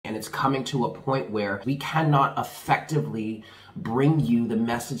it's coming to a point where we cannot effectively bring you the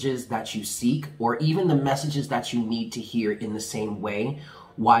messages that you seek or even the messages that you need to hear in the same way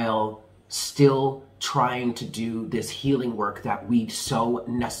while still trying to do this healing work that we so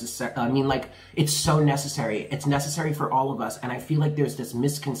necessary. I mean, like, it's so necessary. It's necessary for all of us. And I feel like there's this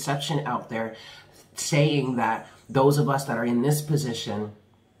misconception out there saying that those of us that are in this position,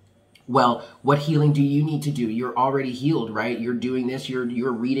 well, what healing do you need to do? You're already healed, right? You're doing this, you're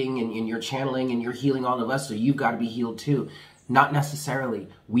reading and you're channeling and you're healing all of us, so you've got to be healed too. Not necessarily.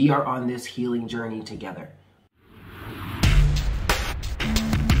 We are on this healing journey together.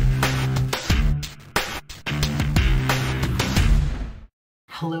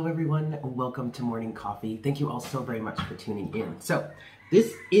 Hello everyone, welcome to Morning Coffee. Thank you all so very much for tuning in. So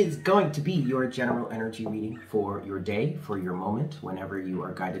this is going to be your general energy reading for your day, for your moment. Whenever you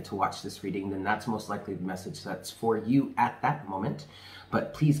are guided to watch this reading, then that's most likely the message that's for you at that moment.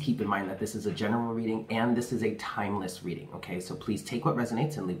 But please keep in mind that this is a general reading and this is a timeless reading, okay? So please take what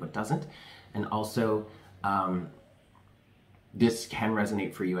resonates and leave what doesn't. And also, this can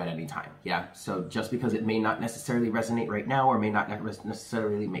resonate for you at any time, yeah? So just because it may not necessarily resonate right now or may not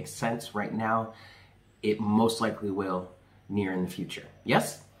necessarily make sense right now, it most likely will near in the future,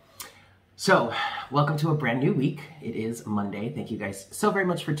 yes? So, welcome to a brand new week. It is Monday. Thank you guys so very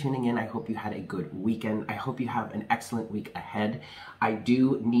much for tuning in. I hope you had a good weekend. I hope you have an excellent week ahead. I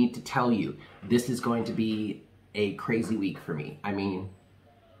do need to tell you, this is going to be a crazy week for me. I mean,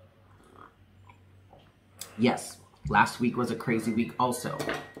 yes. Last week was a crazy week also.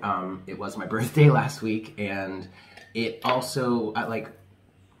 It was my birthday last week, and it also,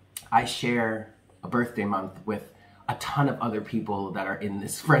 I share a birthday month with a ton of other people that are in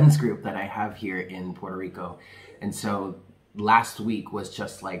this friends group that I have here in Puerto Rico. And so last week was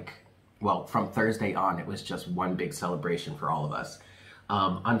just like, well, from Thursday on, it was just one big celebration for all of us.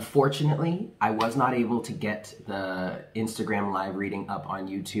 Unfortunately, I was not able to get the Instagram live reading up on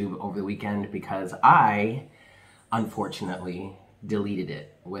YouTube over the weekend because I unfortunately deleted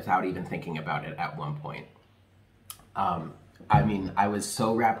it without even thinking about it at one point. I mean, I was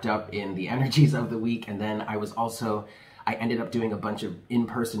so wrapped up in the energies of the week, and then I ended up doing a bunch of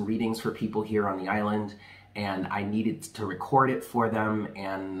in-person readings for people here on the island, and I needed to record it for them,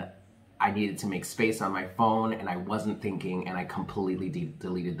 and I needed to make space on my phone, and I wasn't thinking, and I completely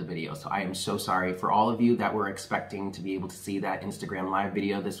deleted the video. So I am so sorry for all of you that were expecting to be able to see that Instagram live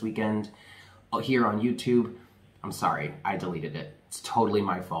video this weekend here on YouTube. I'm sorry, I deleted it. It's totally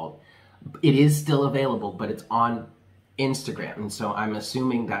my fault. It is still available, but it's on Instagram. And so I'm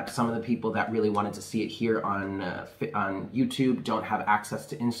assuming that some of the people that really wanted to see it here on YouTube don't have access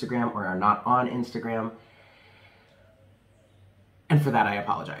to Instagram or are not on Instagram. And for that, I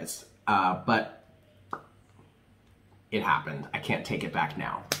apologize. But it happened. I can't take it back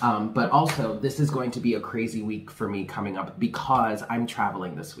now. But also, this is going to be a crazy week for me coming up because I'm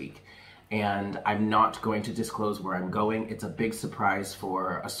traveling this week. And I'm not going to disclose where I'm going. It's a big surprise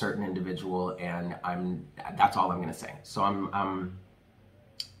for a certain individual, and that's all I'm gonna say. So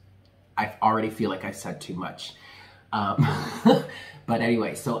I already feel like I said too much. But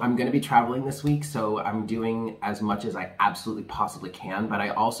anyway, so I'm gonna be traveling this week, so I'm doing as much as I absolutely possibly can, but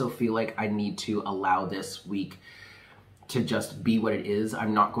I also feel like I need to allow this week to just be what it is.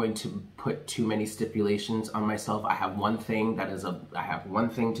 I'm not going to put too many stipulations on myself. I have one thing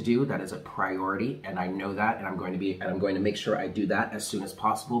to do that is a priority, and I know that, and I'm going to make sure I do that as soon as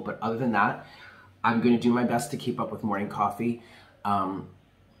possible. But other than that, I'm going to do my best to keep up with Morning Coffee.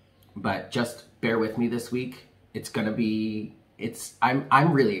 But just bear with me this week.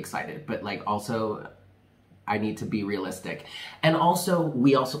 I'm really excited, but like also I need to be realistic. And also,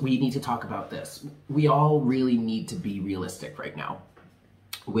 we need to talk about this. We all really need to be realistic right now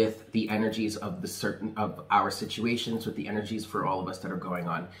with the energies of our situations, with the energies for all of us that are going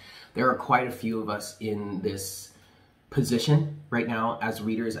on. There are quite a few of us in this position right now as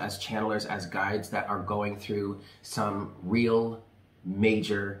readers, as channelers, as guides that are going through some real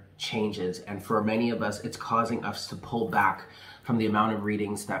major changes. And for many of us, it's causing us to pull back from the amount of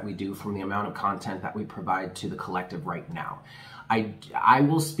readings that we do, from the amount of content that we provide to the collective right now. I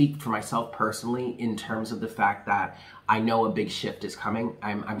will speak for myself personally in terms of the fact that I know a big shift is coming.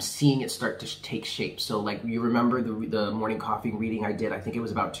 I'm seeing it start to take shape. So like, you remember the Morning Coffee reading I did, I think it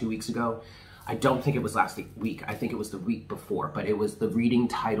was about 2 weeks ago. I don't think it was last week. I think it was the week before, but it was the reading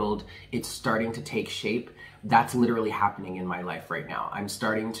titled, It's Starting to Take Shape. That's literally happening in my life right now. I'm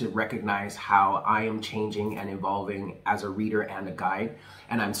starting to recognize how I am changing and evolving as a reader and a guide,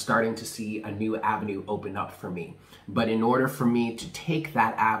 and I'm starting to see a new avenue open up for me. But in order for me to take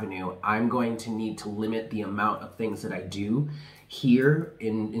that avenue, I'm going to need to limit the amount of things that I do here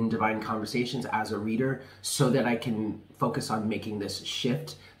in Divine Conversations as a reader, so that I can focus on making this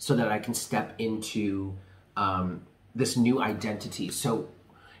shift, so that I can step into this new identity. So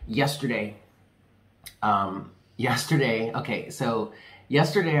yesterday I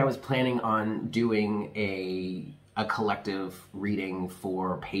was planning on doing a collective reading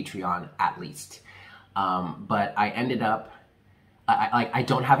for Patreon at least. But I ended up, I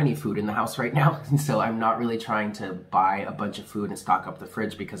don't have any food in the house right now, so I'm not really trying to buy a bunch of food and stock up the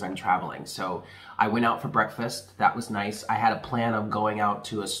fridge because I'm traveling. So I went out for breakfast. That was nice. I had a plan of going out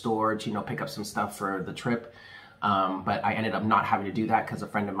to a store to, you know, pick up some stuff for the trip. But I ended up not having to do that because a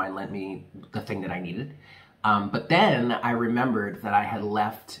friend of mine lent me the thing that I needed. But then I remembered that I had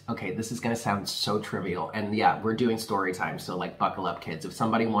left, okay, this is going to sound so trivial. And yeah, we're doing story time, so like buckle up, kids. If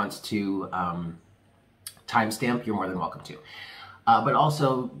somebody wants to timestamp, you're more than welcome to. But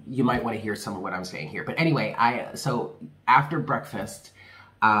also, you might want to hear some of what I'm saying here. But anyway, so after breakfast,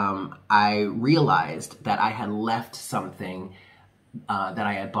 I realized that I had left something that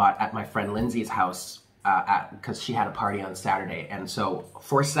I had bought at my friend Lindsay's house because she had a party on Saturday. And so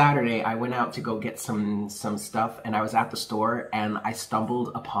for Saturday, I went out to go get some stuff, and I was at the store, and I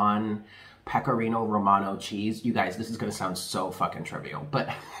stumbled upon Pecorino Romano cheese. You guys, this is going to sound so fucking trivial, but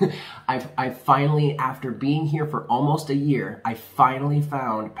I finally, after being here for almost a year, I finally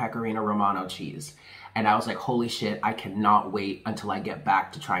found Pecorino Romano cheese. And I was like, holy shit, I cannot wait until I get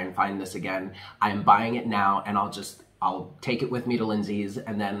back to try and find this again. I'm buying it now, and I'll take it with me to Lindsay's,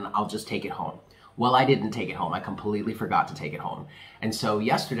 and then I'll just take it home. Well, I didn't take it home. I completely forgot to take it home. And so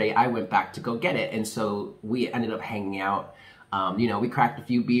yesterday I went back to go get it. And so we ended up hanging out. You know, we cracked a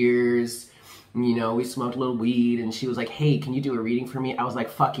few beers, you know, we smoked a little weed, and she was like, hey, can you do a reading for me? I was like,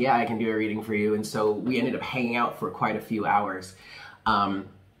 fuck yeah, I can do a reading for you. And so we ended up hanging out for quite a few hours.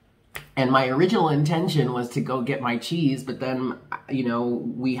 And my original intention was to go get my cheese, but then, you know,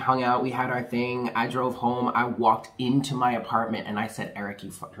 we hung out, we had our thing, I drove home, I walked into my apartment, and I said, Eric,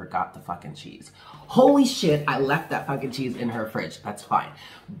 you forgot the fucking cheese. Holy shit, I left that fucking cheese in her fridge. That's fine.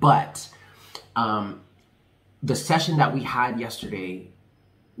 But the session that we had yesterday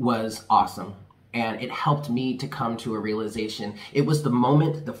was awesome, and it helped me to come to a realization. It was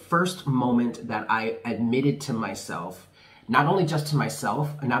the first moment that I admitted to myself, not only just to myself,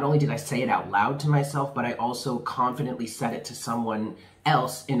 not only did I say it out loud to myself, but I also confidently said it to someone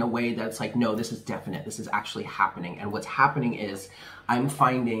else in a way that's like, no, this is definite. This is actually happening. And what's happening is I'm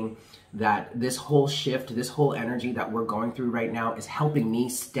finding that this whole shift, this whole energy that we're going through right now is helping me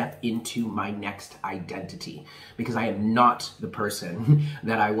step into my next identity, because I am not the person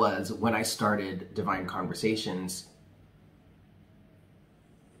that I was when I started Divine Conversations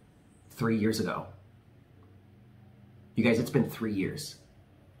 3 years ago. You guys, it's been 3 years.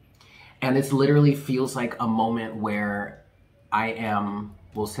 And it literally feels like a moment where I am,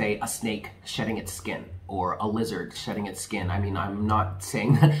 we'll say, a snake shedding its skin, or a lizard shedding its skin. I mean, I'm not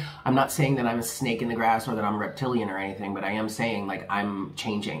saying that I'm a snake in the grass or that I'm reptilian or anything, but I am saying, like, I'm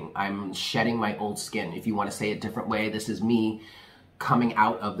changing. I'm shedding my old skin. If you want to say it a different way, this is me coming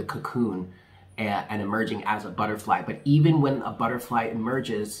out of the cocoon and emerging as a butterfly. But even when a butterfly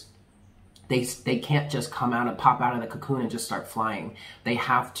emerges, they can't just come out and pop out of the cocoon and just start flying. They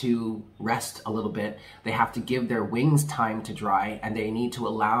have to rest a little bit. They have to give their wings time to dry, and they need to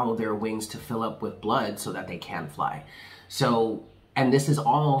allow their wings to fill up with blood so that they can fly. So, and this is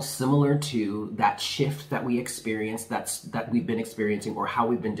all similar to that shift that we experienced, that we've been experiencing, or how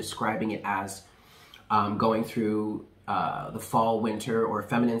we've been describing it as going through the fall, winter, or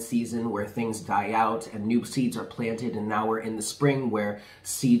feminine season, where things die out and new seeds are planted, and now we're in the spring where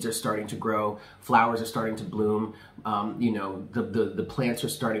seeds are starting to grow, flowers are starting to bloom, you know, the plants are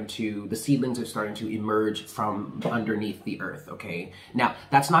starting to, the seedlings are starting to emerge from underneath the earth, okay? Now,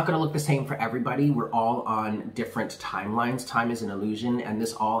 that's not going to look the same for everybody. We're all on different timelines. Time is an illusion, and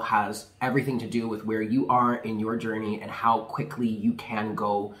this all has everything to do with where you are in your journey and how quickly you can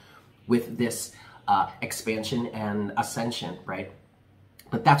go with this expansion and ascension, right?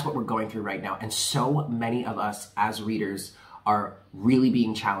 But that's what we're going through right now. And so many of us as readers are really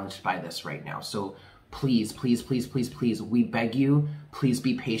being challenged by this right now. So please, please, please, please, please, we beg you, please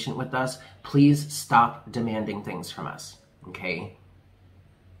be patient with us. Please stop demanding things from us, okay?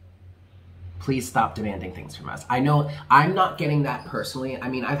 Please stop demanding things from us. I know I'm not getting that personally. I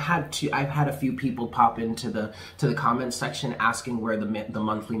mean, I've had a few people pop into the comments section asking where the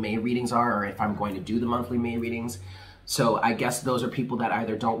monthly May readings are, or if I'm going to do the monthly May readings. So I guess those are people that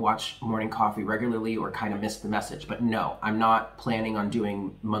either don't watch Morning Coffee regularly or kind of miss the message. But no, I'm not planning on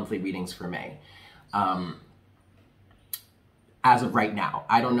doing monthly readings for May. As of right now,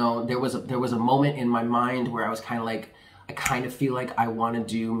 I don't know. There was a moment in my mind where I was kind of like, I kind of feel like I want to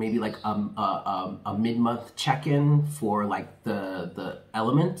do maybe like a mid-month check-in for like the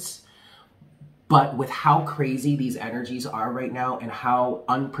elements. But with how crazy these energies are right now and how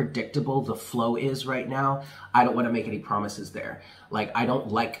unpredictable the flow is right now, I don't want to make any promises there. Like, I don't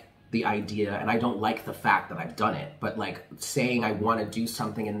like the idea and I don't like the fact that I've done it. But like saying I want to do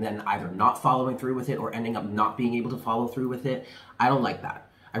something and then either not following through with it or ending up not being able to follow through with it, I don't like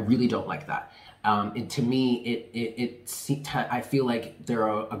that. I really don't like that. To me, I feel like there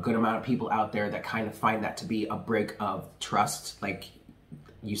are a good amount of people out there that kind of find that to be a break of trust. Like,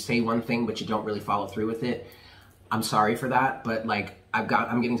 you say one thing, but you don't really follow through with it. I'm sorry for that, but like,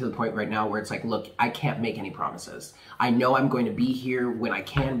 I'm getting to the point right now where it's like, look, I can't make any promises. I know I'm going to be here when I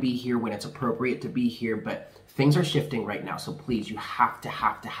can be here, when it's appropriate to be here, but things are shifting right now. So please, you have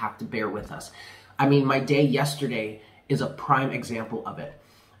to bear with us. I mean, my day yesterday is a prime example of it.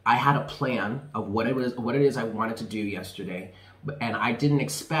 I had a plan of what it is I wanted to do yesterday, and I didn't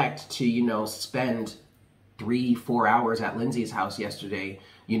expect to, you know, spend 3-4 hours at Lindsay's house yesterday,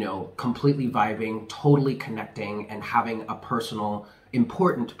 you know, completely vibing, totally connecting, and having a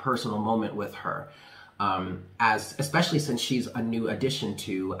important personal moment with her. Especially since she's a new addition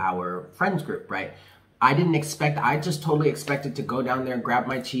to our friends group, right? I just totally expected to go down there, grab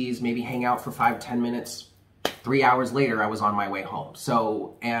my cheese, maybe hang out for 5-10 minutes. 3 hours later, I was on my way home.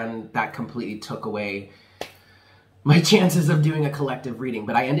 So, and that completely took away my chances of doing a collective reading.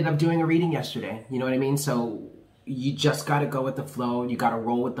 But I ended up doing a reading yesterday. You know what I mean? So you just got to go with the flow. You got to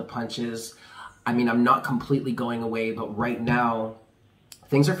roll with the punches. I mean, I'm not completely going away, but right now,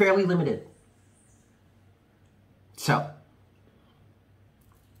 things are fairly limited. So,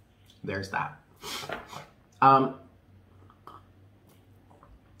 there's that.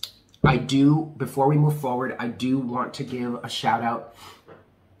 Before we move forward, I do want to give a shout out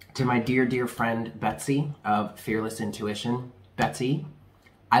to my dear friend, Betsy of Fearless Intuition. Betsy,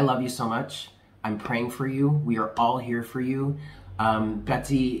 I love you so much. I'm praying for you. We are all here for you.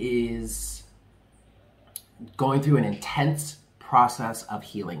 Betsy is going through an intense process of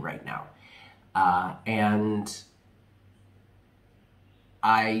healing right now. And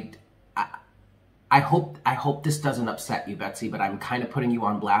I hope this doesn't upset you, Betsy, but I'm kind of putting you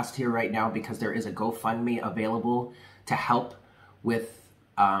on blast here right now because there is a GoFundMe available to help with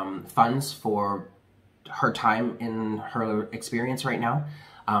funds for her time in her experience right now.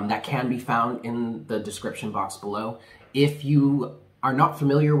 That can be found in the description box below. If you are not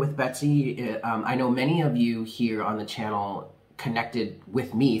familiar with Betsy, I know many of you here on the channel connected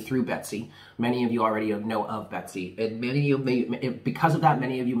with me through Betsy. Many of you already know of Betsy. And many of you may, because of that,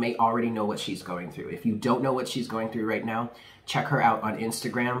 many of you may already know what she's going through. If you don't know what she's going through right now, check her out on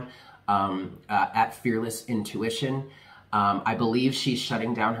Instagram at Fearless Intuition. I believe she's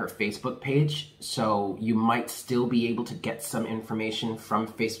shutting down her Facebook page, so you might still be able to get some information from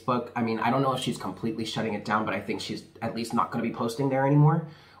Facebook. I mean, I don't know if she's completely shutting it down, but I think she's at least not going to be posting there anymore,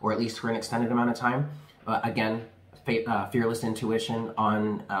 or at least for an extended amount of time. Again, Fearless Intuition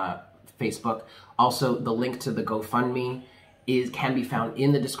on Facebook. Also, the link to the GoFundMe can be found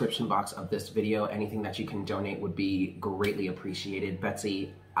in the description box of this video. Anything that you can donate would be greatly appreciated.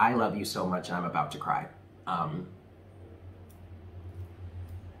 Betsy, I love you so much, and I'm about to cry.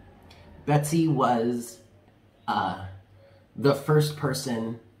 Betsy was the first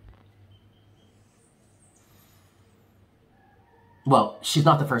person. Well, she's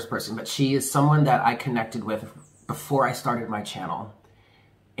not the first person, but she is someone that I connected with before I started my channel.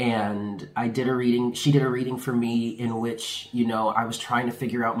 And I did a reading, she did a reading for me in which, you know, I was trying to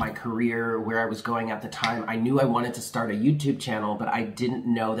figure out my career, where I was going at the time. I knew I wanted to start a YouTube channel, but I didn't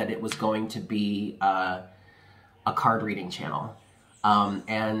know that it was going to be a card reading channel.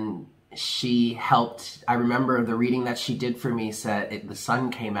 And she helped. I remember the reading that she did for me said the sun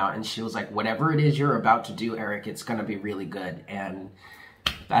came out, and she was like, whatever it is you're about to do, Eric, it's going to be really good. And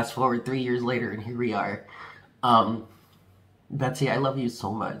fast forward 3 years later, and here we are. Betsy, I love you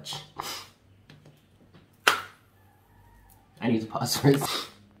so much. I need to pause for this.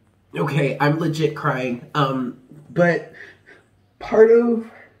 Okay, I'm legit crying. But part of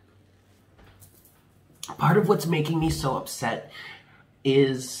what's making me so upset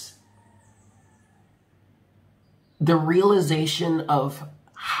is the realization of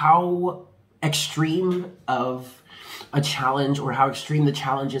how extreme of a challenge, or how extreme the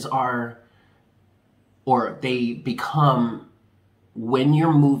challenges are, or they become, when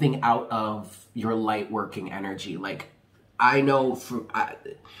you're moving out of your light working energy. Like, I know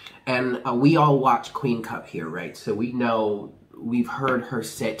we all watch Queen Cup here, right? So we know, we've heard her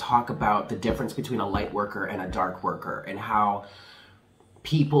talk about the difference between a light worker and a dark worker, and how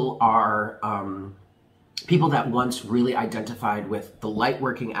people are people that once really identified with the light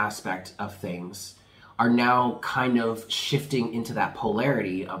working aspect of things are now kind of shifting into that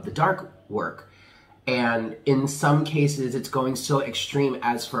polarity of the dark work. And in some cases, it's going so extreme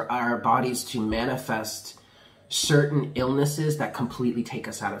as for our bodies to manifest certain illnesses that completely take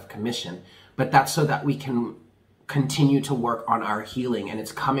us out of commission. But that's so that we can continue to work on our healing. And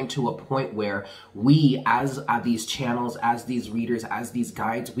it's coming to a point where we, as these channels, as these readers, as these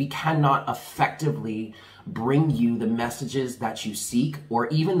guides, we cannot effectively bring you the messages that you seek or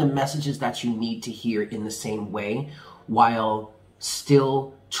even the messages that you need to hear in the same way, while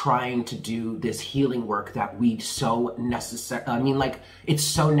still trying to do this healing work that we so necessary. I mean, like, it's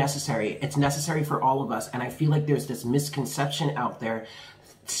so necessary. It's necessary for all of us. And I feel like there's this misconception out there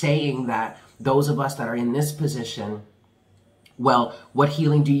saying that those of us that are in this position, well, what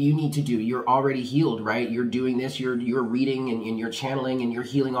healing do you need to do? You're already healed, right? You're doing this, you're reading and you're channeling and you're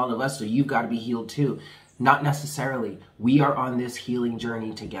healing all of us, so you've got to be healed too. Not necessarily. We are on this healing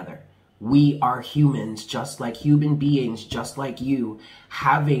journey together. We are humans, just like human beings, just like you,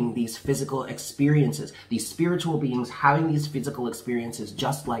 having these physical experiences, these spiritual beings having these physical experiences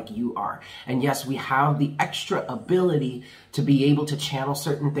just like you are. And yes, we have the extra ability to be able to channel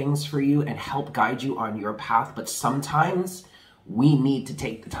certain things for you and help guide you on your path, but sometimes we need to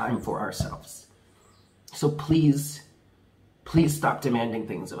take the time for ourselves. So please, please stop demanding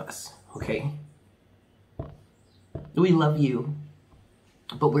things of us, okay? We love you,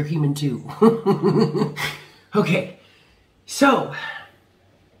 but we're human too. Okay, so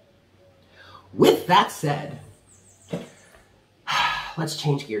with that said, let's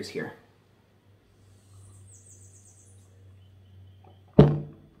change gears here.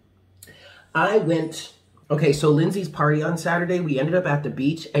 Okay, so Lindsay's party on Saturday, we ended up at the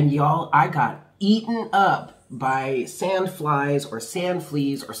beach, and y'all, I got eaten up by sand flies or sand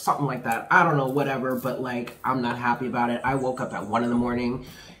fleas or something like that. I don't know, whatever, but like, I'm not happy about it. I woke up at 1 in the morning,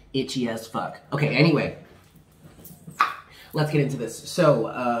 itchy as fuck. Okay, anyway, let's get into this.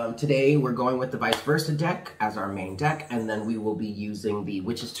 So today we're going with the Vice Versa deck as our main deck, and then we will be using the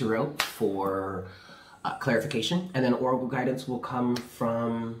Witch's Tarot for clarification, and then Oracle guidance will come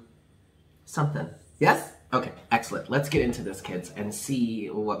from something. Yes? Okay, excellent. Let's get into this, kids, and see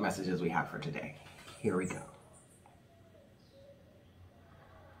what messages we have for today. Here we go.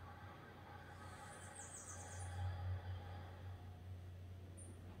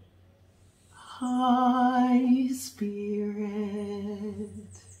 High Spirit,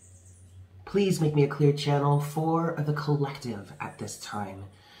 please make me a clear channel for the collective at this time.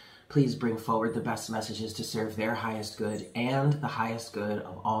 Please bring forward the best messages to serve their highest good and the highest good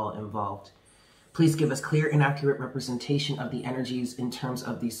of all involved. Please give us clear and accurate representation of the energies in terms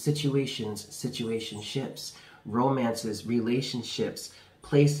of these situations, situationships, romances, relationships,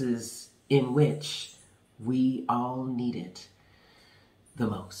 places in which we all need it the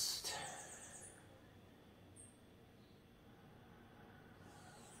most.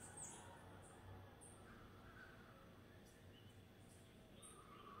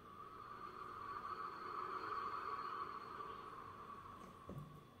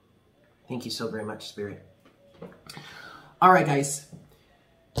 Thank you so very much, Spirit. All right, guys.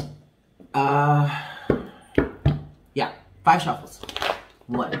 Yeah, 5 shuffles.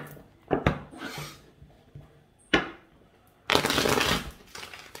 1.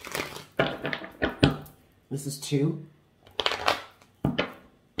 This is 2.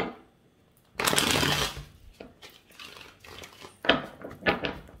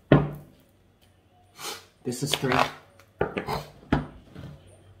 This is 3.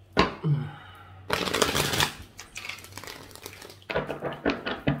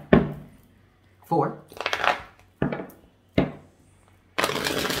 4.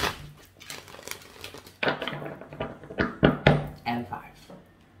 And 5.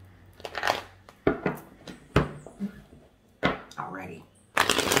 Alrighty.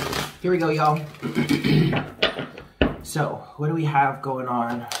 Here we go, y'all. So, what do we have going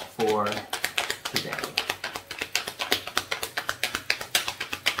on for today?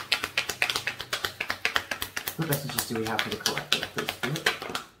 What messages do we have for the collective? Please, Spirit?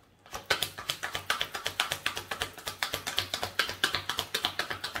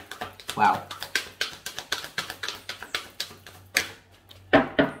 Wow.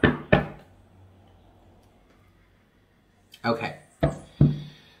 Okay.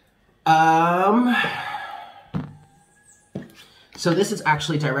 So this is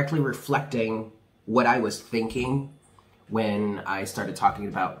actually directly reflecting what I was thinking when I started talking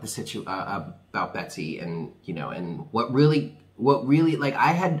about the about Betsy, and you know, and what really like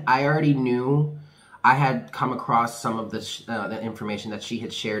I already knew I had come across some of the information that she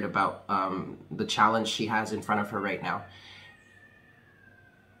had shared about the challenge she has in front of her right now.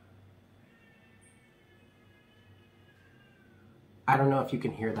 I don't know if you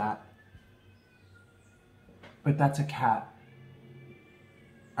can hear that, but that's a cat.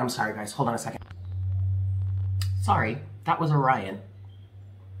 I'm sorry, guys. Hold on a second. Sorry, that was Orion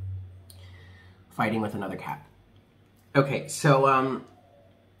fighting with another cat. Okay, so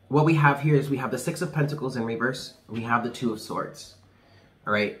what we have here is we have the Six of Pentacles in reverse. We have the Two of Swords.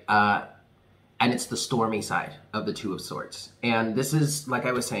 All right, and it's the stormy side of the Two of Swords. And this is, like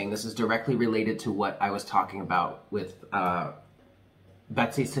I was saying, this is directly related to what I was talking about with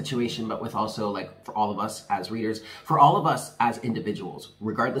Betsy's situation, but with also, like, for all of us as readers, for all of us as individuals,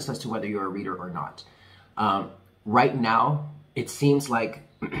 regardless as to whether you're a reader or not. Right now, it seems like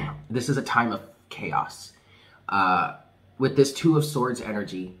this is a time of chaos. With this Two of Swords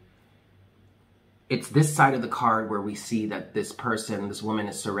energy, it's this side of the card where we see that this person, this woman,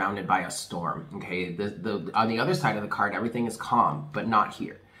 is surrounded by a storm, okay? On the other side of the card, everything is calm, but not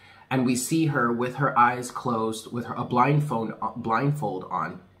here. And we see her with her eyes closed, with a blindfold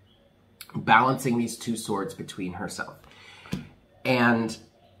on, balancing these two swords between herself. And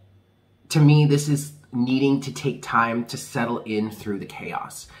to me, this is needing to take time to settle in through the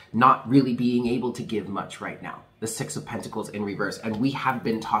chaos, not really being able to give much right now. The Six of Pentacles in reverse, and we have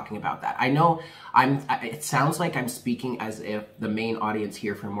been talking about that. I know it sounds like I'm speaking as if the main audience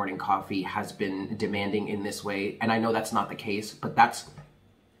here for Morning Coffee has been demanding in this way, and I know that's not the case, but that's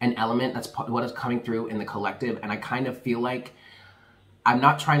an element, that's what is coming through in the collective, and I kind of feel like, I'm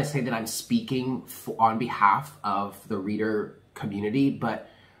not trying to say that I'm speaking on behalf of the reader community, but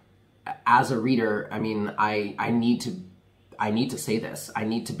as a reader, I mean, I need to say this. I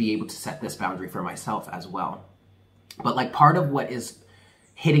need to be able to set this boundary for myself as well. But like part of what is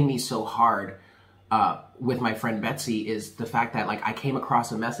hitting me so hard with my friend Betsy is the fact that, like, I came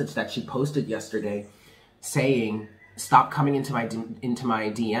across a message that she posted yesterday saying, stop coming into my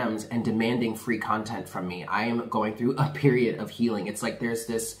DMs and demanding free content from me. I am going through a period of healing. It's like there's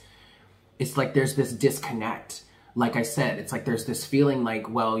this disconnect. Like I said, it's like there's this feeling like,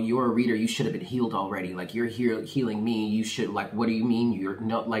 well, you're a reader, you should have been healed already. Like, you're here healing me, you should, like, what do you mean you're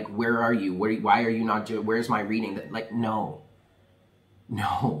not, like, where are you? Why are you not doing, where's my reading? Like, no,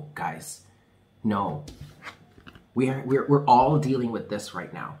 guys, no. We're all dealing with this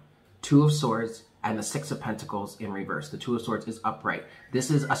right now. Two of Swords and the Six of Pentacles in reverse. The Two of Swords is upright.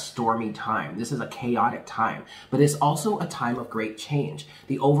 This is a stormy time. This is a chaotic time, but it's also a time of great change.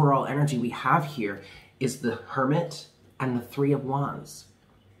 The overall energy we have here is the Hermit and the Three of Wands.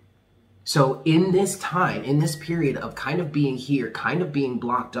 So in this time, in this period of kind of being here, kind of being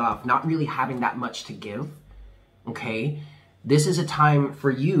blocked off, not really having that much to give, okay, this is a time for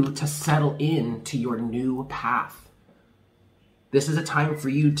you to settle in to your new path. This is a time for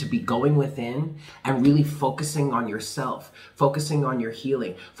you to be going within and really focusing on yourself, focusing on your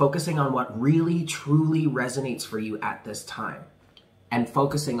healing, focusing on what really, truly resonates for you at this time, and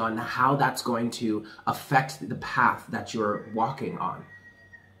focusing on how that's going to affect the path that you're walking on.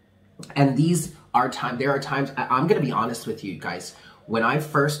 And there are times, I'm going to be honest with you guys, when I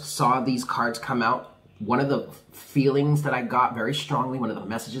first saw these cards come out, one of the feelings that I got very strongly, one of the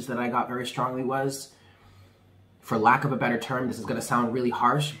messages that I got very strongly was, for lack of a better term, this is going to sound really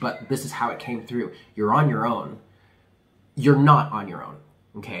harsh, but this is how it came through. You're on your own. You're not on your own,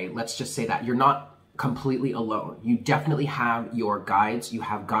 okay? Let's just say that. You're not completely alone. You definitely have your guides. You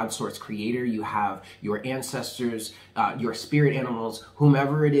have God Source Creator. You have your ancestors, your spirit animals,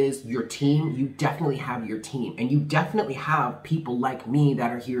 whomever it is, your team. You definitely have your team. And you definitely have people like me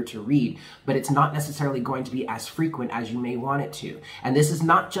that are here to read, but it's not necessarily going to be as frequent as you may want it to. And this is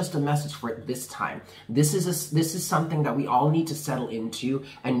not just a message for this time. This is something that we all need to settle into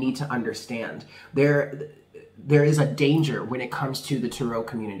and need to understand. There is a danger when it comes to the tarot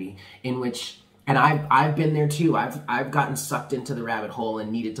community in which, and I've been there too. I've gotten sucked into the rabbit hole and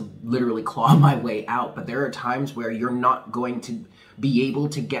needed to literally claw my way out. But there are times where you're not going to be able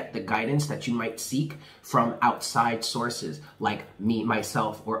to get the guidance that you might seek from outside sources like me,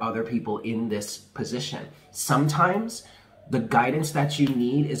 myself, or other people in this position. Sometimes the guidance that you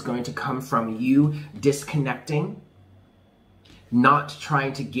need is going to come from you disconnecting, not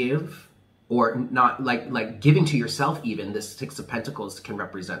trying to give, or not like giving to yourself even. This Six of Pentacles can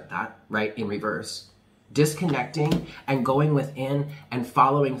represent that, right? In reverse. Disconnecting and going within and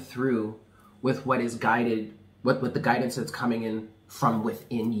following through with what is guided, with the guidance that's coming in from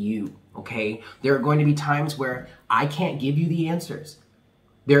within you, okay? There are going to be times where I can't give you the answers.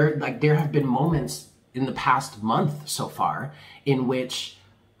 There have been moments in the past month so far in which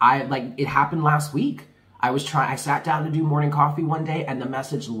It happened last week. I sat down to do morning coffee one day and the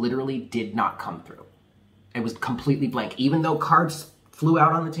message literally did not come through. It was completely blank. Even though cards flew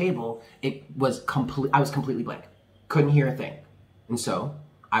out on the table, I was completely blank. Couldn't hear a thing. And so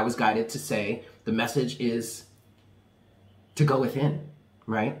I was guided to say the message is to go within,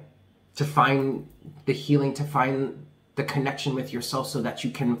 right? To find the healing, to find the connection with yourself so that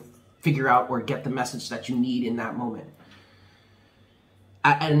you can figure out or get the message that you need in that moment.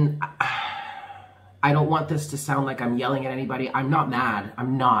 And I don't want this to sound like I'm yelling at anybody. I'm not mad.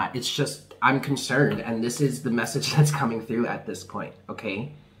 I'm not. It's just I'm concerned, and this is the message that's coming through at this point,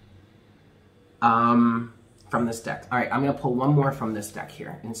 okay? From this deck. All right, I'm going to pull one more from this deck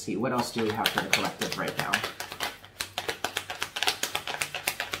here and see what else do we have for the collective right now.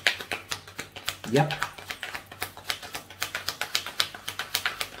 Yep.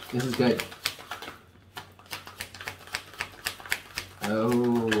 This is good.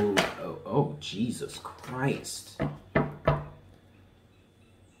 Oh, Jesus Christ. All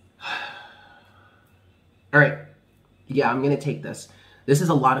right. Yeah, I'm going to take this. This is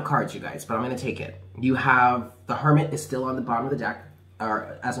a lot of cards, you guys, but I'm going to take it. You have the Hermit is still on the bottom of the deck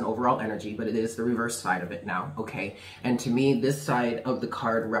as an overall energy, but it is the reverse side of it now, okay? And to me, this side of the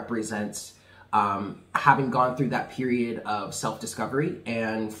card represents having gone through that period of self-discovery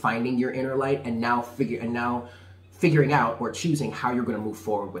and finding your inner light and now figuring out or choosing how you're going to move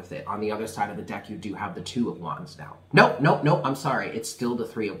forward with it. On the other side of the deck, you do have the Two of Wands now. No, I'm sorry. It's still the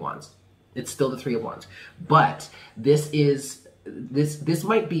Three of Wands. It's still the Three of Wands. But this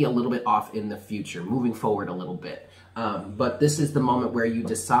might be a little bit off in the future, moving forward a little bit. But this is the moment where you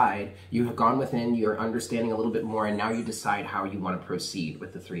decide, you have gone within, you're understanding a little bit more, and now you decide how you want to proceed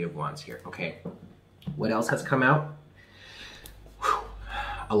with the Three of Wands here, okay? What else has come out? Whew,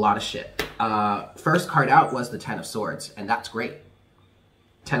 a lot of shit. First card out was the Ten of Swords, and that's great.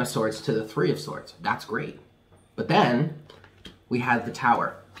 Ten of Swords to the Three of Swords, that's great. But then we had the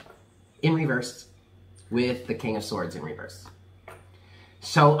Tower in reverse with the King of Swords in reverse.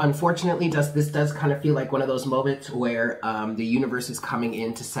 So unfortunately, this does kind of feel like one of those moments where the universe is coming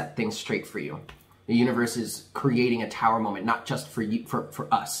in to set things straight for you. The universe is creating a tower moment, not just for you, for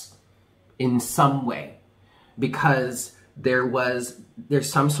us, in some way, because there's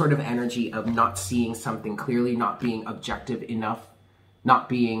some sort of energy of not seeing something clearly, not being objective enough, not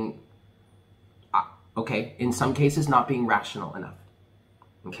being okay, in some cases, not being rational enough.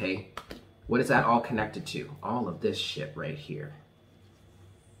 Okay, what is that all connected to? All of this shit right here.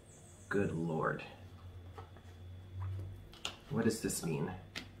 Good Lord. What does this mean?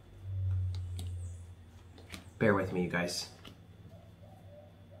 Bear with me, you guys.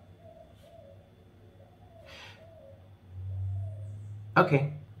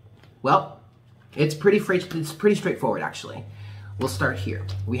 Okay. Well, it's pretty straightforward, actually. We'll start here.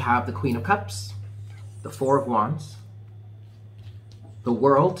 We have the Queen of Cups, the Four of Wands, the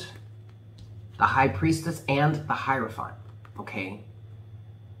World, the High Priestess, and the Hierophant. Okay?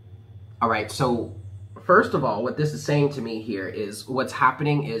 All right, so first of all, what this is saying to me here is what's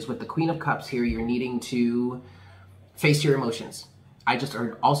happening is with the Queen of Cups here, you're needing to face your emotions.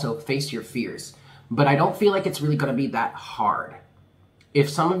 Or also face your fears. But I don't feel like it's really going to be that hard. If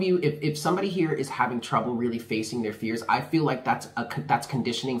somebody here is having trouble really facing their fears, I feel like that's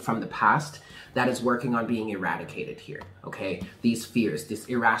conditioning from the past that is working on being eradicated here, okay? These fears, this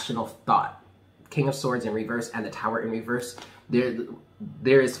irrational thought. King of Swords in reverse and the Tower in reverse.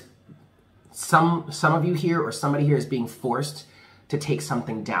 There is some of you here or somebody here is being forced to take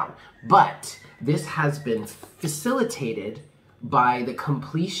something down. But this has been facilitated by the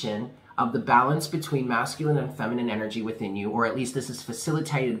completion of the balance between masculine and feminine energy within you, or at least this is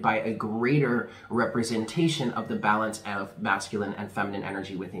facilitated by a greater representation of the balance of masculine and feminine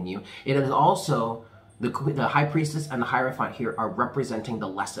energy within you. It is also the High Priestess and the Hierophant here are representing the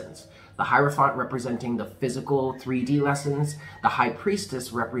lessons. The Hierophant representing the physical 3D lessons, the High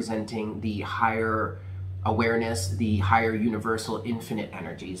Priestess representing the higher awareness, the higher universal infinite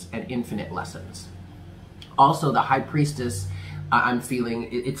energies and infinite lessons. Also, the High Priestess, I'm feeling,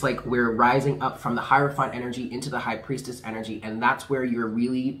 it's like we're rising up from the Hierophant energy into the High Priestess energy, and that's where you're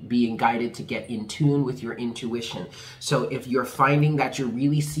really being guided to get in tune with your intuition. So if you're finding that you're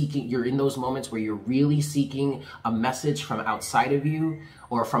really seeking, you're in those moments where you're really seeking a message from outside of you,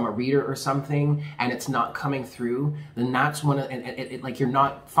 or from a reader or something, and it's not coming through, then that's one of, like you're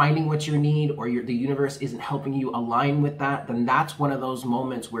not finding what you need, or the universe isn't helping you align with that, then that's one of those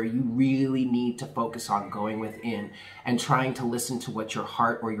moments where you really need to focus on going within and trying to listen to what your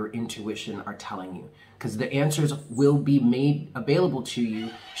heart or your intuition are telling you. Because the answers will be made available to you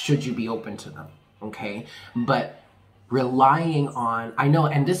should you be open to them, okay? But relying on, I know,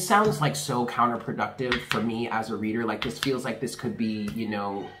 and this sounds like so counterproductive for me as a reader. Like this feels like this could be, you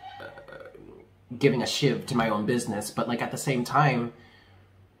know, giving a shiv to my own business. But like at the same time,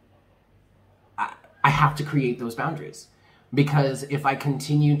 I have to create those boundaries. Because if I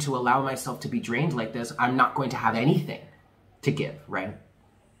continue to allow myself to be drained like this, I'm not going to have anything to give, right?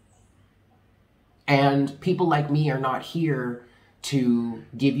 And people like me are not here to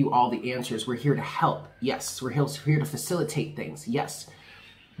give you all the answers. We're here to help. Yes. We're here to facilitate things. Yes.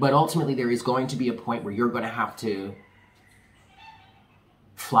 But ultimately there is going to be a point where you're going to have to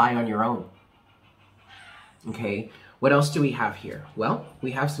fly on your own. Okay. What else do we have here? Well,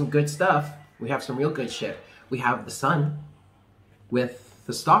 we have some good stuff. We have some real good shit. We have the sun with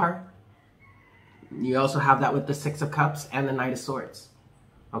the star. You also have that with the Six of Cups and the Knight of Swords.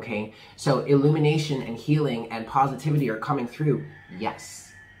 Okay, so illumination and healing and positivity are coming through,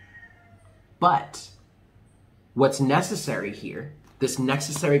 yes. But what's necessary here, this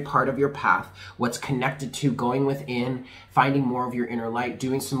necessary part of your path, what's connected to going within, finding more of your inner light,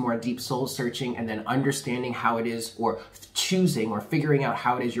 doing some more deep soul searching, and then understanding how it is, or choosing or figuring out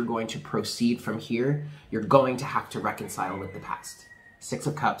how it is you're going to proceed from here, you're going to have to reconcile with the past. Six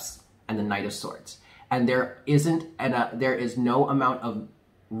of Cups and the Knight of Swords. And there is no amount of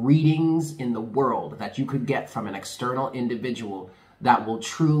readings in the world that you could get from an external individual that will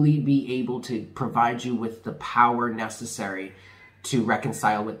truly be able to provide you with the power necessary to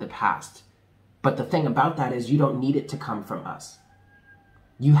reconcile with the past. But the thing about that is you don't need it to come from us.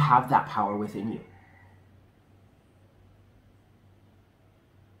 You have that power within you.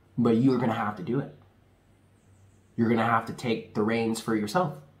 But you're going to have to do it. You're going to have to take the reins for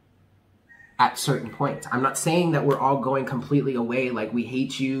yourself. At certain points. I'm not saying that we're all going completely away, like we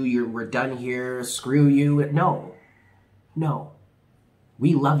hate you, we're done here, screw you. No. No.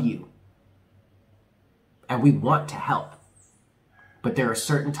 We love you. And we want to help. But there are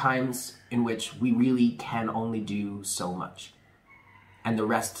certain times in which we really can only do so much. And the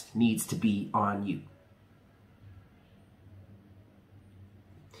rest needs to be on you.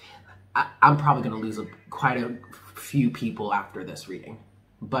 I'm probably going to lose quite a few people after this reading.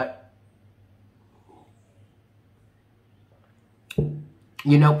 But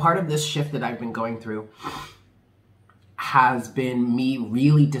you know, part of this shift that I've been going through has been me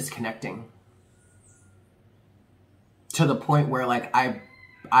really disconnecting to the point where like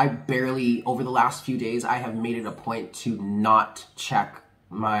I barely, over the last few days, I have made it a point to not check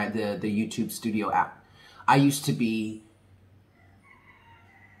the YouTube Studio app. I used to be,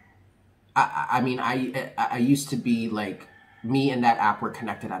 I used to be like, me and that app were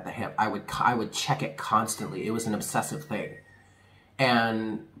connected at the hip. I would check it constantly. It was an obsessive thing.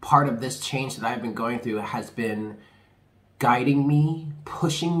 And part of this change that I've been going through has been guiding me,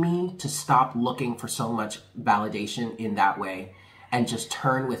 pushing me to stop looking for so much validation in that way and just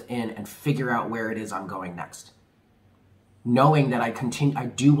turn within and figure out where it is I'm going next. Knowing that I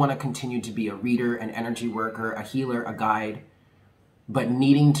do want to continue to be a reader, an energy worker, a healer, a guide, but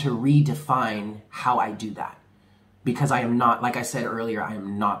needing to redefine how I do that. Because I am not, like I said earlier, I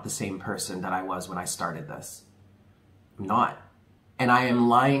am not the same person that I was when I started this. I'm not. And I am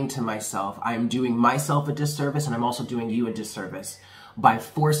lying to myself. I am doing myself a disservice, and I'm also doing you a disservice by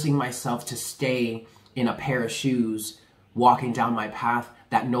forcing myself to stay in a pair of shoes walking down my path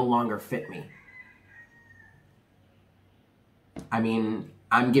that no longer fit me. I mean,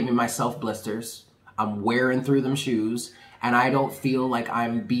 I'm giving myself blisters. I'm wearing through them shoes, and I don't feel like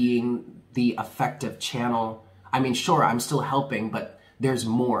I'm being the effective channel. I mean, sure, I'm still helping, but there's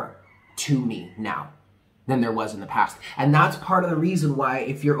more to me now than there was in the past. And that's part of the reason why,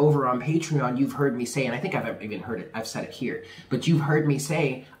 if you're over on Patreon, you've heard me say, and I think I've even heard it, I've said it here, but you've heard me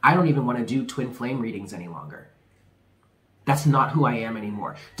say, I don't even want to do twin flame readings any longer. That's not who I am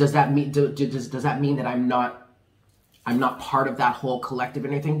anymore. Does that mean, does that mean that I'm not part of that whole collective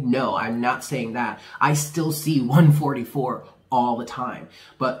and everything? No, I'm not saying that. I still see 144 all the time.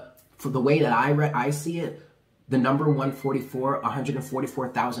 But for the way that I see it, the number 144,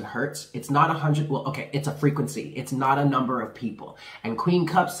 144,000 hertz, it's not 100, well, okay, it's a frequency. It's not a number of people. And Queen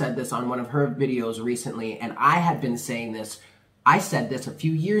Cup said this on one of her videos recently, and I had been saying this, I said this a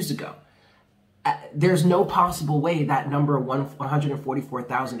few years ago. There's no possible way that number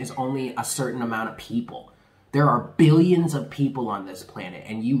 144,000 is only a certain amount of people. There are billions of people on this planet,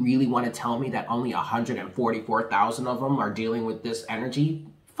 and you really want to tell me that only 144,000 of them are dealing with this energy?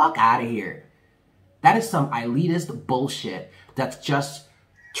 Fuck out of here. That is some elitist bullshit that's just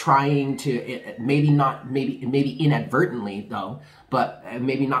trying to, maybe inadvertently though, but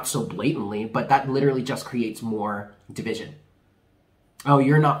maybe not so blatantly, but that literally just creates more division. Oh,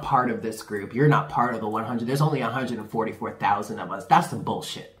 you're not part of this group. You're not part of the 100. There's only 144,000 of us. That's some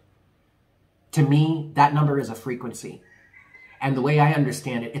bullshit. To me, that number is a frequency. And the way I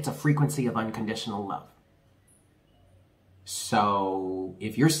understand it, it's a frequency of unconditional love. So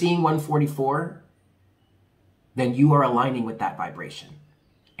if you're seeing 144, then you are aligning with that vibration.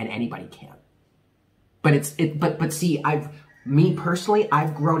 And anybody can. But see, me personally,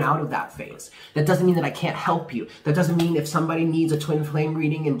 I've grown out of that phase. That doesn't mean that I can't help you. That doesn't mean if somebody needs a twin flame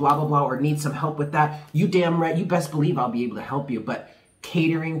reading and blah, blah, blah, or needs some help with that, you damn right, you best believe I'll be able to help you. But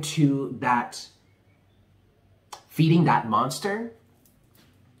catering to that, feeding that monster,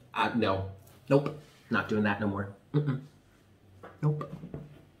 no. Nope. Not doing that no more. Nope.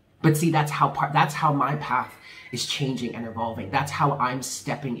 But see, that's how my path is changing and evolving. That's how I'm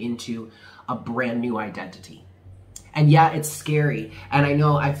stepping into a brand new identity. And yeah, it's scary. And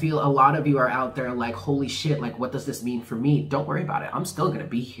I feel a lot of you are out there like, holy shit, like, what does this mean for me? Don't worry about it. I'm still going to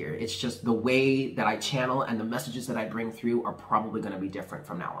be here. It's just the way that I channel and the messages that I bring through are probably going to be different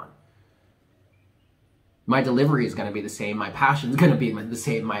from now on. My delivery is going to be the same. My passion is going to be the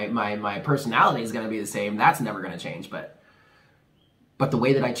same. My personality is going to be the same. That's never going to change. But the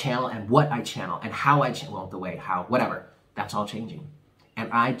way that I channel and what I channel and how I channel, well, the way, how, whatever, that's all changing.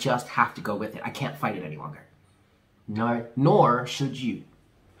 And I just have to go with it. I can't fight it any longer. Nor should you.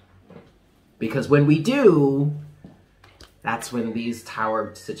 Because when we do, that's when these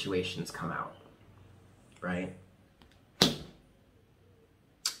tower situations come out. Right?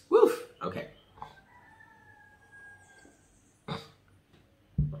 Woof. Okay.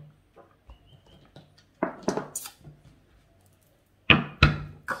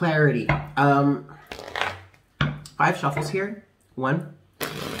 Clarity. 5 shuffles here. 1.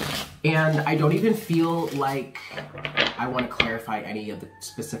 And I don't even feel like I want to clarify any of the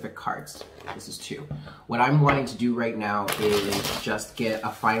specific cards. This is 2. What I'm wanting to do right now is just get a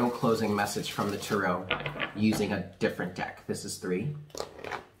final closing message from the tarot using a different deck. This is 3.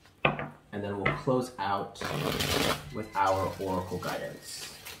 And then we'll close out with our oracle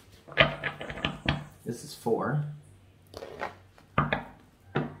guidance. This is 4.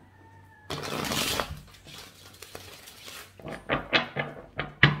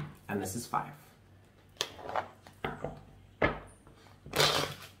 And this is 5.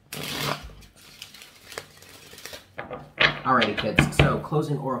 Alrighty, kids. So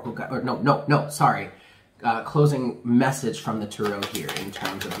closing oracle closing message from the tarot here in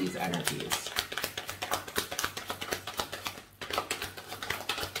terms of these energies.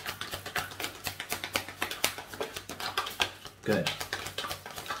 Good.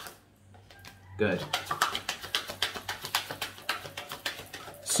 Good.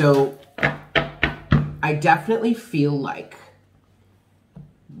 So I definitely feel like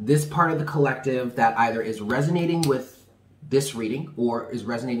this part of the collective that either is resonating with this reading or is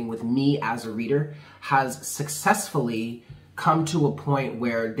resonating with me as a reader has successfully come to a point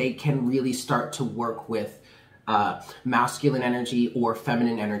where they can really start to work with masculine energy or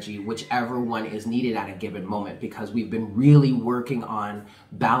feminine energy, whichever one is needed at a given moment, because we've been really working on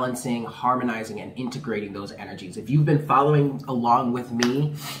balancing, harmonizing, and integrating those energies. If you've been following along with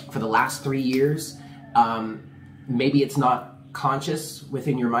me for the last 3 years, maybe it's not conscious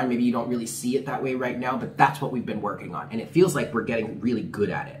within your mind, maybe you don't really see it that way right now, but that's what we've been working on, and it feels like we're getting really good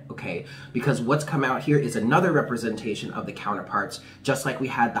at it, okay? Because what's come out here is another representation of the counterparts. Just like we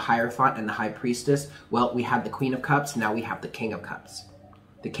had the Hierophant and the High Priestess, well, we had the Queen of Cups, now we have the King of Cups.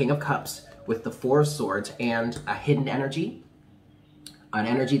 The King of Cups with the 4 of Swords and a hidden energy, an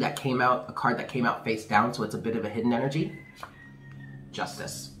energy that came out, a card that came out face down, so it's a bit of a hidden energy.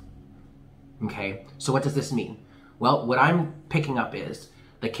 Justice. Okay, so what does this mean? Well, what I'm picking up is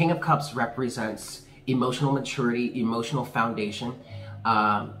the King of Cups represents emotional maturity, emotional foundation.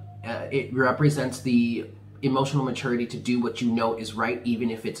 It represents the emotional maturity to do what you know is right,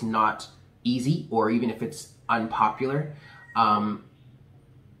 even if it's not easy or even if it's unpopular.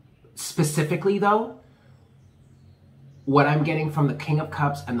 Specifically, though, what I'm getting from the King of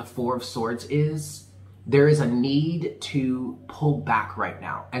Cups and the 4 of Swords is there is a need to pull back right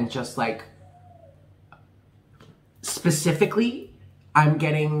now and just like, specifically, I'm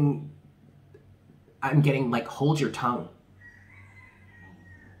getting like, hold your tongue.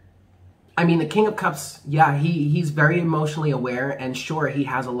 I mean, the King of Cups, yeah, he's very emotionally aware, and sure, he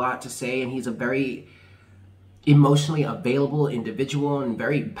has a lot to say, and he's a very emotionally available individual and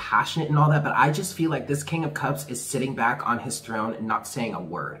very passionate and all that, but I just feel like this King of Cups is sitting back on his throne and not saying a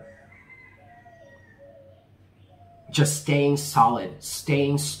word. Just staying solid,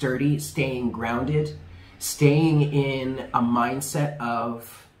 staying sturdy, staying grounded, staying in a mindset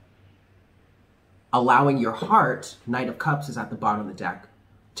of allowing your heart, Knight of Cups is at the bottom of the deck,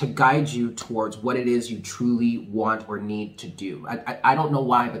 to guide you towards what it is you truly want or need to do. I don't know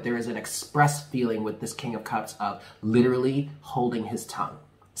why, but there is an express feeling with this King of Cups of literally holding his tongue,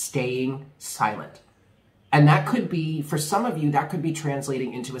 staying silent. And that could be, for some of you, that could be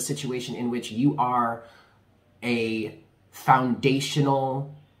translating into a situation in which you are a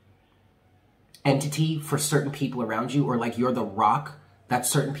foundational entity for certain people around you, or like you're the rock that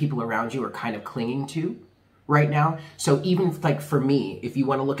certain people around you are kind of clinging to right now. So even like for me, if you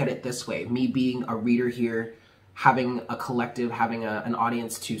want to look at it this way, me being a reader here, having a collective, having an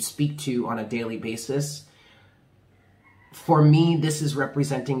audience to speak to on a daily basis, for me, this is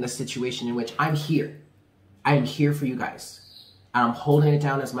representing the situation in which I'm here. I am here for you guys. And I'm holding it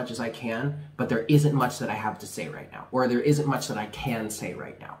down as much as I can, but there isn't much that I have to say right now, or there isn't much that I can say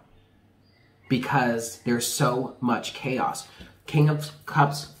right now, because there's so much chaos. King of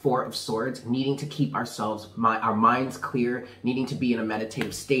Cups, Four of Swords, needing to keep our minds clear, needing to be in a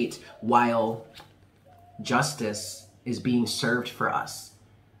meditative state while justice is being served for us.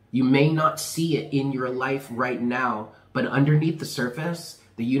 You may not see it in your life right now, but underneath the surface,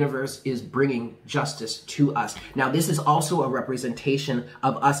 the universe is bringing justice to us. Now, this is also a representation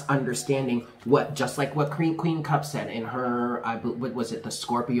of us understanding what, just like what Queen Cup said in her, what was it, the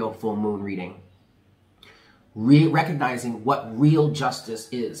Scorpio full moon reading. Recognizing what real justice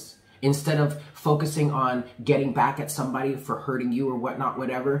is. Instead of focusing on getting back at somebody for hurting you or whatnot,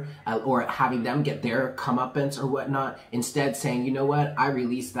 whatever, or having them get their comeuppance or whatnot, instead saying, you know what, I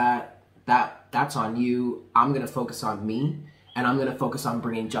release that's on you. I'm going to focus on me, and I'm going to focus on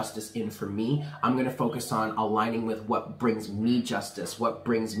bringing justice in for me. I'm going to focus on aligning with what brings me justice, what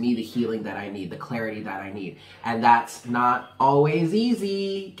brings me the healing that I need, the clarity that I need. And that's not always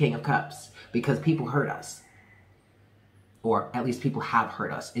easy, King of Cups, because people hurt us. Or at least people have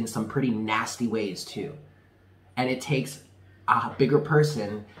hurt us in some pretty nasty ways too. And it takes a bigger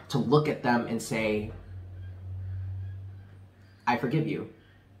person to look at them and say, I forgive you.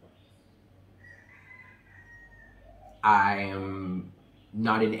 I am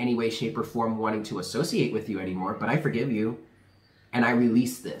not in any way, shape, or form wanting to associate with you anymore, but I forgive you. And I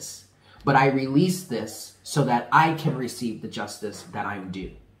release this. But I release this so that I can receive the justice that I'm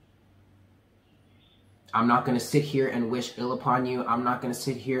due. I'm not going to sit here and wish ill upon you. I'm not going to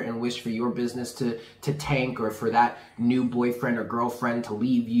sit here and wish for your business to tank, or for that new boyfriend or girlfriend to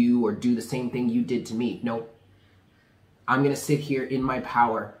leave you or do the same thing you did to me. No. I'm going to sit here in my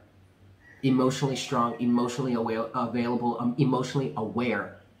power, emotionally strong, emotionally available, emotionally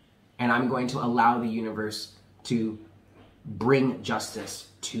aware, and I'm going to allow the universe to bring justice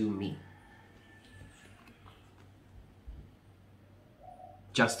to me.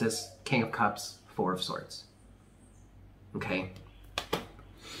 Justice, King of Cups, Four of Swords. Okay.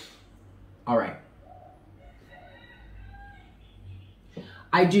 All right.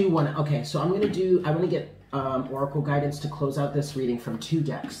 I do want to, okay, so I'm going to get Oracle guidance to close out this reading from 2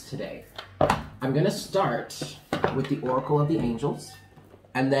 decks today. I'm going to start with the Oracle of the Angels,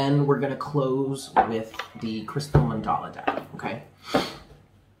 and then we're going to close with the Crystal Mandala deck, okay?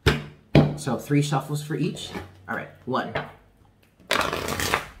 So 3 shuffles for each. All right, 1,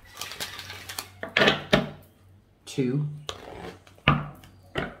 2,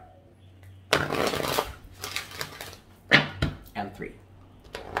 and 3.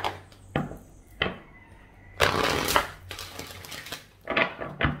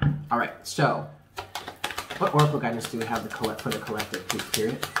 All right, so what Oracle guidance do we have for the collective, please,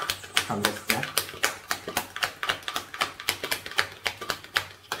 period, from this deck?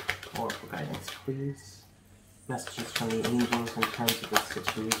 Oracle guidance, please. Messages from the angels in terms of this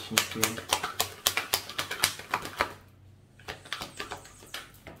situation here.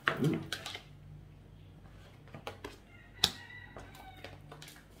 Ooh.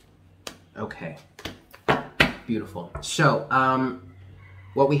 Okay, beautiful. So,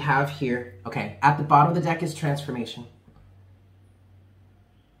 what we have here, okay, at the bottom of the deck is Transformation.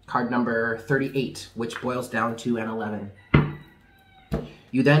 Card number 38, which boils down to an 11.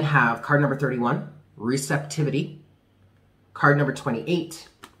 You then have card number 31, Receptivity. Card number 28,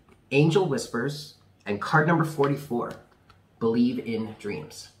 Angel Whispers. And card number 44, Believe in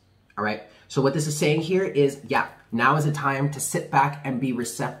Dreams. All right, so what this is saying here is, yeah, now is a time to sit back and be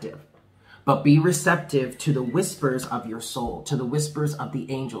receptive. But be receptive to the whispers of your soul, to the whispers of the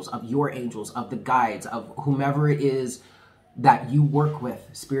angels, of your angels, of the guides, of whomever it is that you work with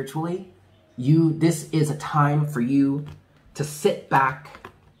spiritually. This is a time for you to sit back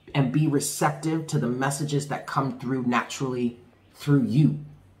and be receptive to the messages that come through naturally through you.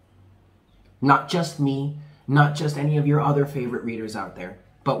 Not just me, not just any of your other favorite readers out there.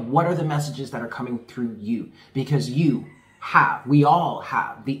 but what are the messages that are coming through you? Because we all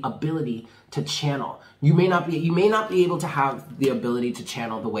have the ability to channel. You may not be able to have the ability to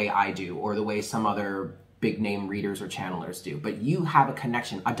channel the way I do or the way some other big name readers or channelers do, but you have a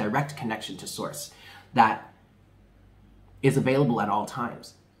connection, a direct connection to source that is available at all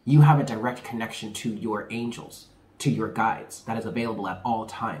times. You have a direct connection to your angels, to your guides, that is available at all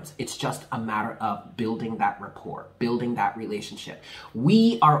times. It's just a matter of building that rapport, building that relationship.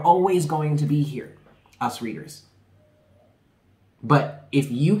 We are always going to be here, us readers. But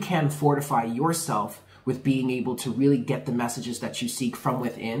if you can fortify yourself with being able to really get the messages that you seek from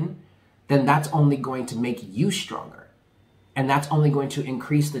within, then that's only going to make you stronger. And that's only going to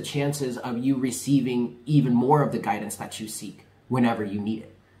increase the chances of you receiving even more of the guidance that you seek whenever you need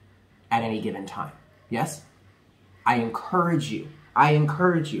it at any given time. Yes? I encourage you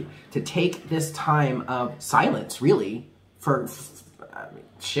to take this time of silence, really,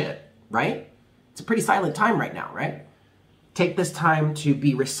 shit, right? It's a pretty silent time right now, right? Take this time to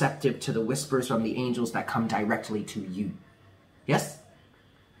be receptive to the whispers from the angels that come directly to you. Yes?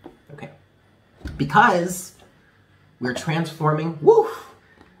 Okay. Because we're transforming,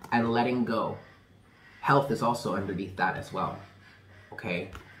 and letting go. Health is also underneath that as well. Okay?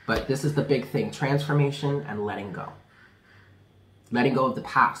 But this is the big thing, transformation and letting go. Letting go of the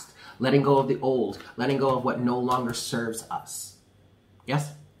past, letting go of the old, letting go of what no longer serves us.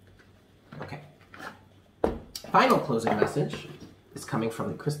 Yes? Okay. Final closing message is coming from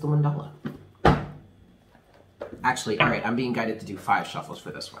the Crystal Mandala. Actually, all right, I'm being guided to do 5 shuffles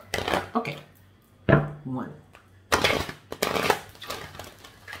for this one. Okay. 1.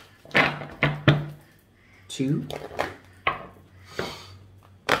 2.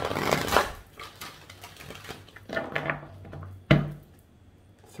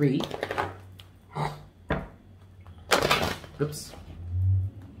 3. Oops.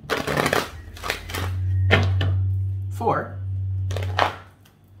 4.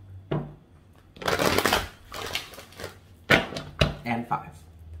 And 5.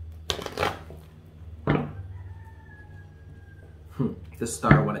 The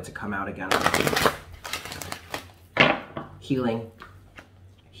star wanted to come out again. Healing.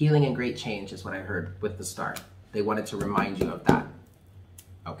 Healing and great change is what I heard with the star. They wanted to remind you of that.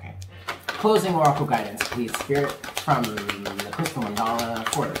 Okay. Closing oracle guidance, please, Spirit, from the Crystal Mandala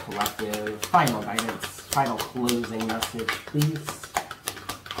for the collective. Final guidance, final closing message, please.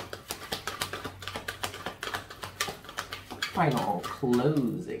 Final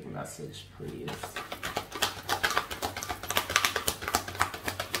closing message, please.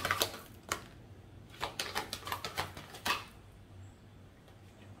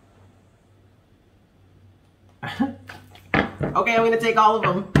 Okay, I'm going to take all of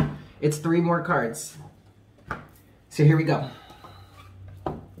them. It's 3 more cards. So here we go.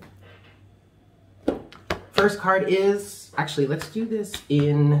 First card is, actually, let's do this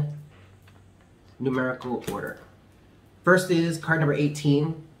in numerical order. First is card number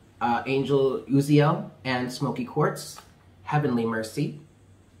 18, Angel Uziel and Smoky Quartz, Heavenly Mercy.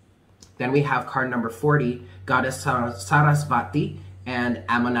 Then we have card number 40, Goddess Sarasvati and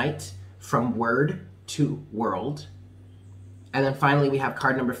Ammonite, From Word to World. And then finally, we have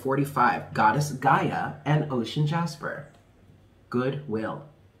card number 45, Goddess Gaia and Ocean Jasper, Goodwill.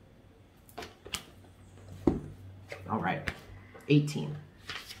 All right, 18.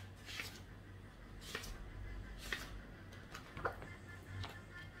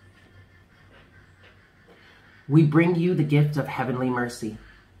 We bring you the gift of heavenly mercy.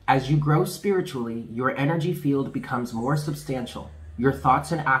 As you grow spiritually, your energy field becomes more substantial. Your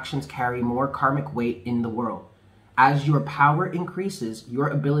thoughts and actions carry more karmic weight in the world. As your power increases, your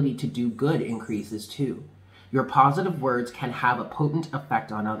ability to do good increases too. Your positive words can have a potent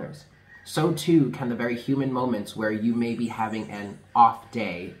effect on others. So too can the very human moments where you may be having an off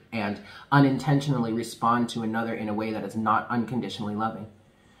day and unintentionally respond to another in a way that is not unconditionally loving.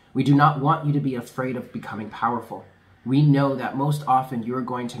 We do not want you to be afraid of becoming powerful. We know that most often you're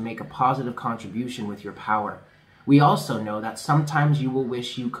going to make a positive contribution with your power. We also know that sometimes you will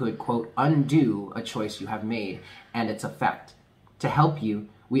wish you could, quote, undo a choice you have made and its effect. To help you,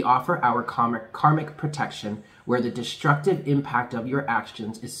 we offer our karmic protection where the destructive impact of your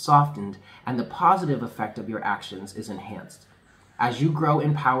actions is softened and the positive effect of your actions is enhanced. As you grow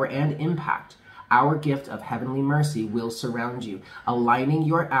in power and impact, our gift of heavenly mercy will surround you, aligning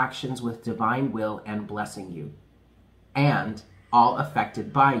your actions with divine will and blessing you, and all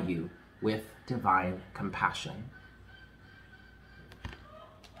affected by you with divine compassion.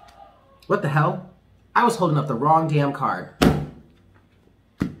 What the hell? I was holding up the wrong damn card.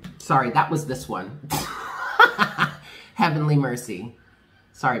 Sorry, that was this one. Heavenly Mercy.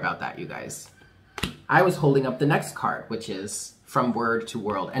 Sorry about that, you guys. I was holding up the next card, which is From Word to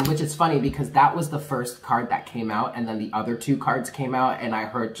World, and which is funny because that was the first card that came out, and then the other two cards came out, and I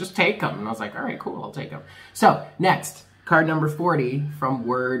heard, just take them. And I was like, all right, cool, I'll take them. So, next, card number 40, From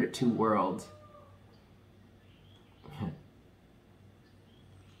Word to World.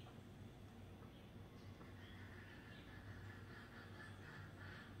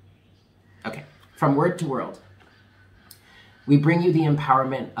 Okay, From Word to World. We bring you the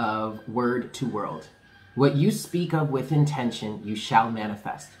empowerment of Word to World. What you speak of with intention, you shall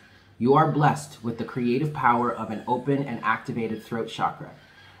manifest. You are blessed with the creative power of an open and activated throat chakra.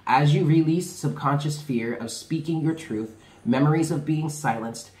 As you release subconscious fear of speaking your truth, memories of being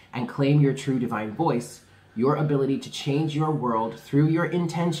silenced, and claim your true divine voice, your ability to change your world through your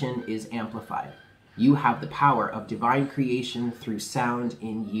intention is amplified. You have the power of divine creation through sound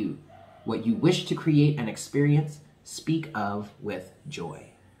in you. What you wish to create and experience, speak of with joy.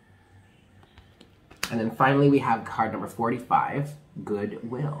 And then finally, we have card number 45,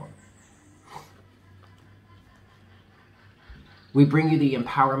 Goodwill. We bring you the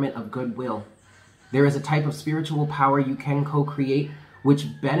empowerment of goodwill. There is a type of spiritual power you can co-create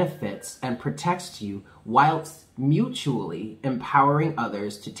which benefits and protects you whilst mutually empowering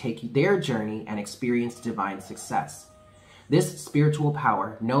others to take their journey and experience divine success. This spiritual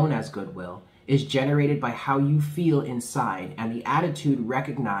power, known as goodwill, is generated by how you feel inside and the attitude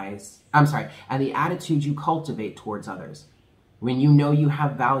you cultivate towards others. When you know you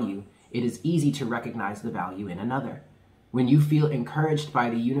have value, it is easy to recognize the value in another. When you feel encouraged by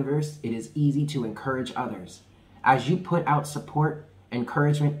the universe, it is easy to encourage others. As you put out support,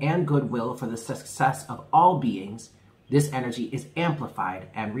 encouragement, and goodwill for the success of all beings, this energy is amplified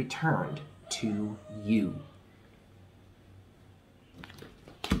and returned to you.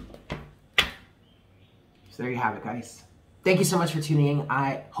 So there you have it, guys. Thank you so much for tuning in.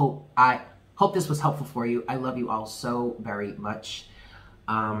 I hope this was helpful for you. I love you all so very much.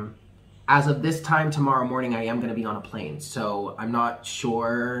 As of this time tomorrow morning, I am going to be on a plane, so I'm not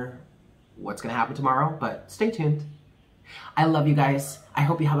sure what's going to happen tomorrow, but stay tuned. I love you guys. I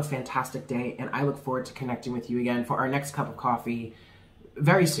hope you have a fantastic day, and I look forward to connecting with you again for our next cup of coffee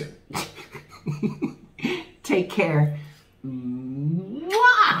very soon. Take care.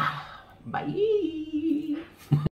 Mwah! Bye.